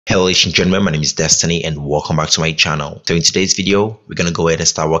Hello ladies and gentlemen, my name is Destiny and welcome back to my channel. So in today's video, we're going to go ahead and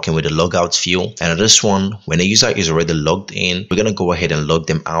start working with the logout view. And on this one, when a user is already logged in, we're going to go ahead and log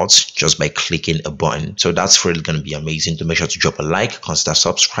them out just by clicking a button. So that's really going to be amazing. To make sure to drop a like, consider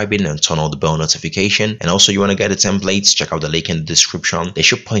subscribing and turn on the bell notification. And also you want to get the templates, check out the link in the description. They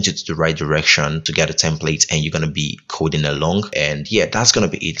should point you to the right direction to get the templates and you're going to be coding along. And yeah, that's going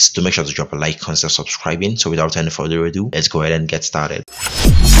to be it. To make sure to drop a like, consider subscribing. So without any further ado, let's go ahead and get started.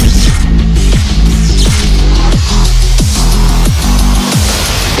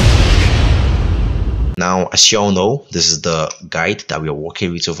 Now, as you all know, this is the guide that we are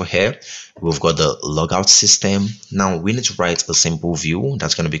working with over here. We've got the logout system. Now, we need to write a simple view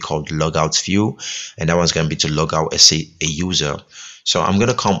that's going to be called logout view, and that one's going to be to log out as a user. So I'm going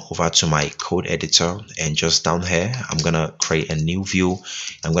to come over to my code editor, and just down here, I'm going to create a new view.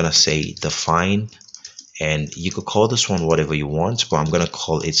 I'm going to say define, and you could call this one whatever you want, but I'm going to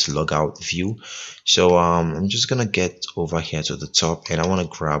call it logout view. So I'm just going to get over here to the top, and I want to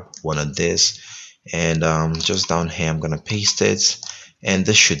grab one of this. And just down here I'm gonna paste it, and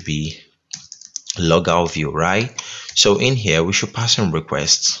this should be logout view, right? So in here we should pass in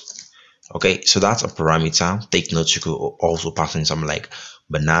requests. Okay, so that's a parameter. Take note, you could also pass in something like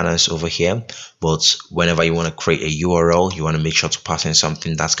bananas over here, but whenever you want to create a URL, you want to make sure to pass in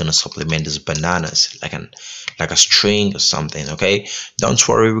something that's going to supplement this bananas, like a string or something. Okay, don't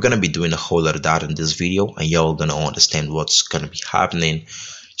worry, we're going to be doing a whole lot of that in this video, and you're all going to understand what's going to be happening.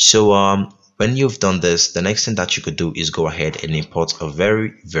 So when you've done this, the next thing that you could do is go ahead and import a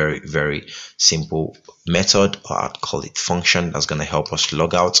very simple method, or I'd call it function, that's going to help us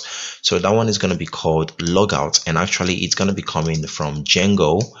log out. So that one is going to be called logout, and actually it's going to be coming from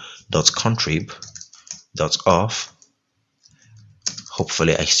Django.contrib.auth.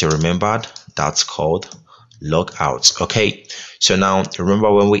 Hopefully I still remembered. That's called logout. Okay, so now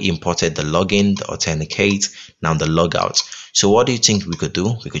remember when we imported the login, the authenticate, now the logout. So what do you think we could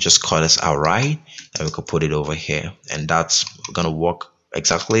do? We could just call this out, right? And we could put it over here, and that's gonna work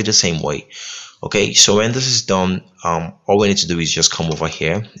exactly the same way. Okay, so when this is done, all we need to do is just come over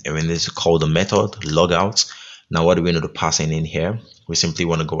here, and we need to call the method logout. Now what do we need to pass in here? We simply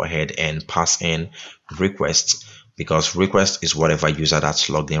want to go ahead and pass in request, because request is whatever user that's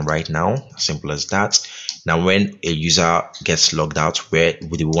logged in right now. Simple as that. Now when a user gets logged out, where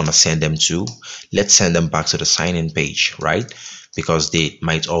would we want to send them to? Let's send them back to the sign-in page, right? Because they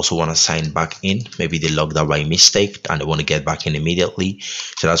might also want to sign back in. Maybe they logged out by mistake and they want to get back in immediately.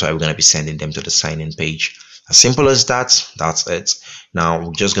 So that's why we're going to be sending them to the sign-in page. As simple as that, that's it. Now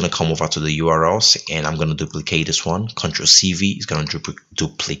we're just going to come over to the URLs, and I'm going to duplicate this one. Ctrl+CV is going to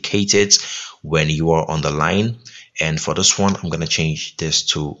duplicate it when you are on the line. And for this one, I'm going to change this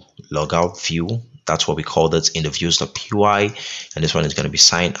to logout view. That's what we called it in the views.py, and this one is going to be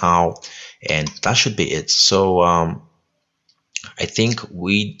sign out, and that should be it. So I think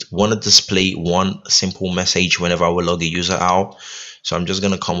we want to display one simple message whenever we log a user out. So I'm just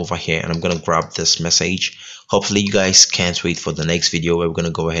going to come over here and I'm going to grab this message. Hopefully you guys can't wait for the next video where we're going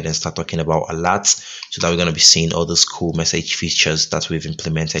to go ahead and start talking about alerts, so that we're going to be seeing all those cool message features that we've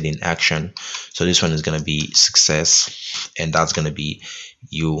implemented in action. So this one is going to be success, and that's going to be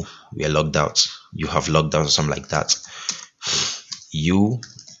we are logged out. You have logged out, or something like that. You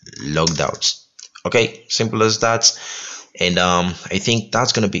logged out. Okay, simple as that. And I think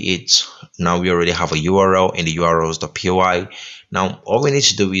that's going to be it. Now we already have a URL, and the URL is the .py. Now all we need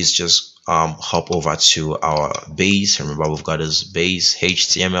to do is just hop over to our base. Remember, we've got this base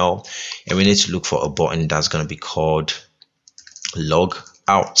HTML, and we need to look for a button that's going to be called log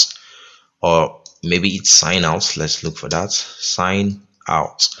out, or maybe it's sign out. Let's look for that. Sign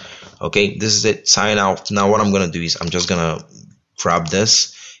out. Okay, this is it, sign out. Now what I'm going to do is I'm just going to grab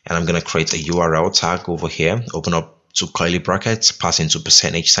this, and I'm going to create a URL tag over here. Open up two curly brackets, pass into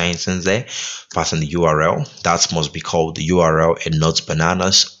 %signs in there, pass in the URL. That must be called the URL and not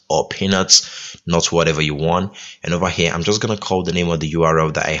bananas or peanuts, not whatever you want. And over here, I'm just going to call the name of the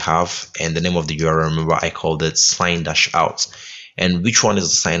URL that I have, and the name of the URL, remember I called it sign-out. And which one is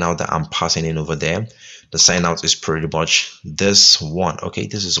the sign out that I'm passing in over there? The sign out is pretty much this one. Okay,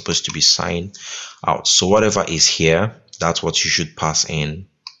 this is supposed to be sign out. So whatever is here, that's what you should pass in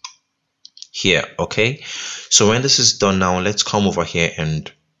here. Okay, so when this is done, now let's come over here and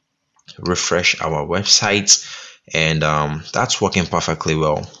refresh our website, and that's working perfectly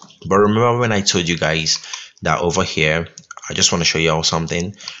well. But remember when I told you guys that over here, I just want to show you all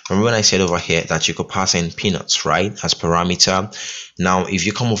something. Remember when I said over here that you could pass in peanuts, right, as parameter? Now if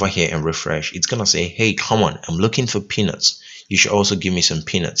you come over here and refresh, it's gonna say, hey, come on, I'm looking for peanuts. you should also give me some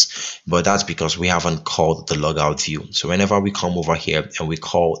peanuts. But that's because we haven't called the logout view. So whenever we come over here and we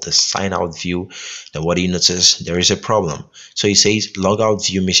call the sign out view, then what do you notice? There is a problem. So it says logout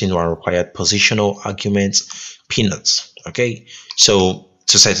view missing one required positional arguments peanuts. Okay, so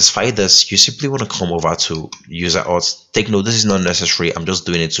to satisfy this, you simply want to come over to user auth. Take note, this is not necessary. I'm just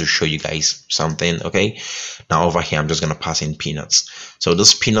doing it to show you guys something. Okay, now over here I'm just going to pass in peanuts. So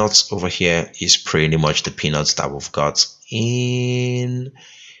this peanuts over here is pretty much the peanuts that we've got in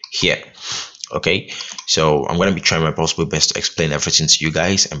here. Okay, so I'm going to be trying my possible best to explain everything to you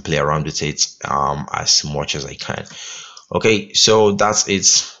guys and play around with it as much as I can. Okay, so that's it.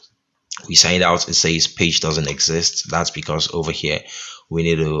 We signed out. It says page doesn't exist. That's because over here we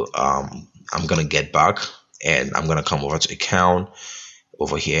need to I'm gonna get back and I'm gonna come over to account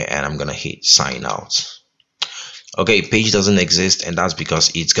over here and I'm gonna hit sign out. Okay, page doesn't exist, and that's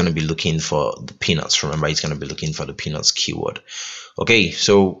because it's gonna be looking for the peanuts. Remember, it's gonna be looking for the peanuts keyword. Okay,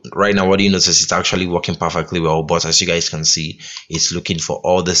 so right now what do you notice? It's actually working perfectly well, but as you guys can see, it's looking for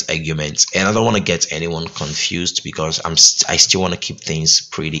all these arguments, and I don't want to get anyone confused because I still want to keep things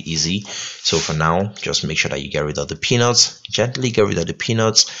pretty easy. So for now, just make sure that you get rid of the peanuts, gently get rid of the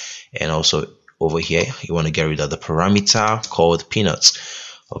peanuts, and also over here you want to get rid of the parameter called peanuts.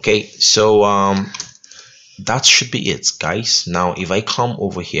 Okay, so that should be it, guys. Now if I come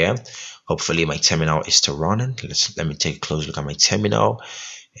over here, hopefully my terminal is still running. Let me take a close look at my terminal.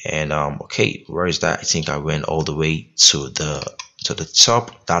 And okay, where is that? I think I went all the way to the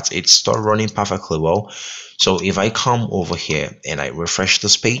top. That's it, start running perfectly well. So if I come over here and I refresh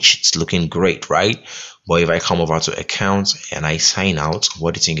this page, it's looking great, right? But if I come over to account and I sign out,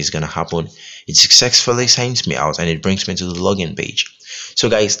 what do you think is going to happen? It successfully signs me out and it brings me to the login page. So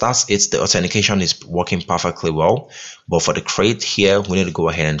guys, that's it. The authentication is working perfectly well, but for the create here, we need to go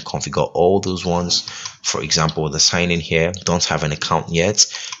ahead and configure all those ones. For example, the sign in here don't have an account yet,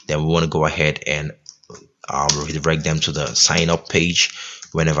 then we want to go ahead and redirect them to the sign up page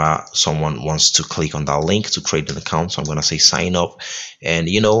whenever someone wants to click on that link to create an account. So I'm going to say sign up, and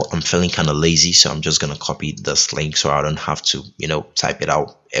you know, I'm feeling kind of lazy, so I'm just going to copy this link so I don't have to, you know, type it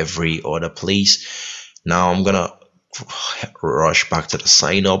out every other place. Now I'm going to rush back to the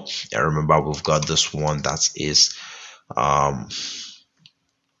sign up, and remember we've got this one that is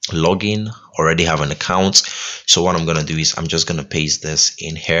login, already have an account. So what I'm going to do is I'm just going to paste this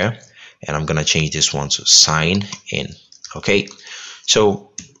in here, and I'm going to change this one to sign in. Okay,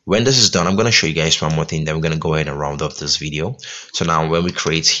 so when this is done, I'm going to show you guys one more thing, then we're going to go ahead and round up this video. So now when we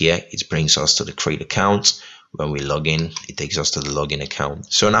create here, it brings us to the create account. When we log in, it takes us to the login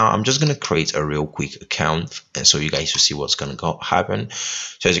account. So now I'm just going to create a real quick account, and so you guys will see what's going to happen.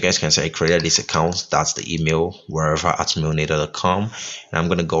 So as you guys can see, I created this account. That's the email, wherever@mailnator.com, and I'm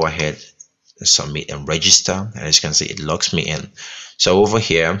going to go ahead and submit and register, and as you can see, it logs me in. So over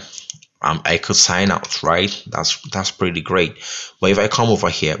here, I could sign out, right? That's pretty great. But if I come over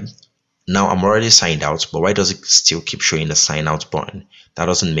here, now I'm already signed out, but why does it still keep showing the sign out button? That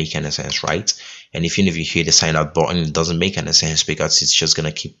doesn't make any sense, right? And even if you hit the sign out button, it doesn't make any sense because it's just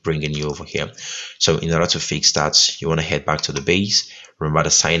gonna keep bringing you over here. So in order to fix that, you want to head back to the base. Remember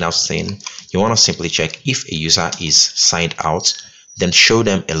the sign out thing. You want to simply check if a user is signed out, then show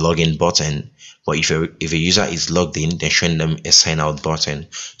them a login button. But if a user is logged in, then showing them a sign out button.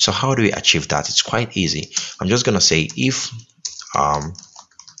 So how do we achieve that? It's quite easy. I'm just gonna say if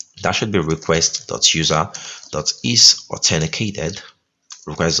that should be request.user.is authenticated.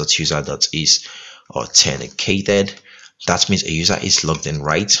 Request.user.is authenticated. That means a user is logged in,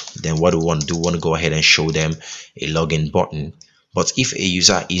 right? Then what do we want to do? We want to go ahead and show them a login button. But if a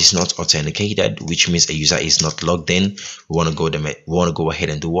user is not authenticated, which means a user is not logged in, we want to go ahead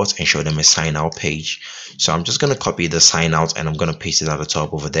and do what? And show them a sign out page. So I'm just going to copy the sign out and I'm going to paste it at the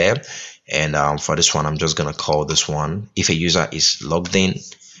top over there. And for this one, I'm just going to call this one. If a user is logged in,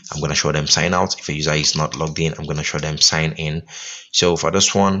 I'm going to show them sign out. If a user is not logged in, I'm going to show them sign in. So for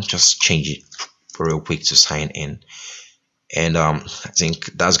this one, just change it real quick to sign in. And I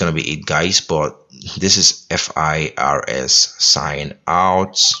think that's going to be it, guys. But this is FIRS sign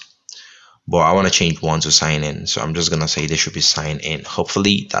out. But I want to change one to sign in. So I'm just going to say this should be sign in.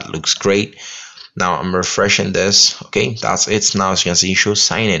 Hopefully that looks great. Now I'm refreshing this. Okay, that's it. Now as you can see, it shows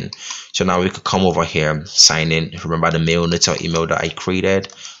sign in. So now we could come over here, sign in. Remember the MailNator email that I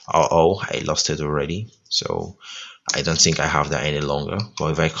created? Oh, I lost it already. So I don't think I have that any longer.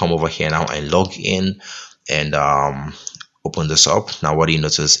 But if I come over here now and log in and open this up, now what do you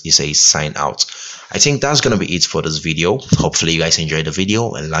notice? It says sign out. I think that's gonna be it for this video. Hopefully you guys enjoyed the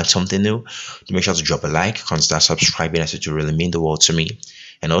video and learned something new. Make sure to drop a like, consider subscribing, as it will really mean the world to me.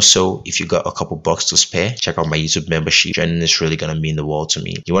 And also, if you got a couple bucks to spare, check out my YouTube membership. Joining is really gonna mean the world to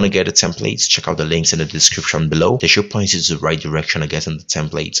me. You want to get the templates? Check out the links in the description below. They should point you to the right direction of getting the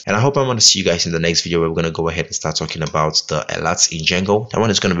templates. And I hope I'm gonna see you guys in the next video where we're gonna go ahead and start talking about the alerts in Django. That one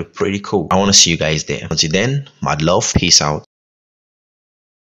is gonna be pretty cool. I want to see you guys there. Until then, mad love, peace out.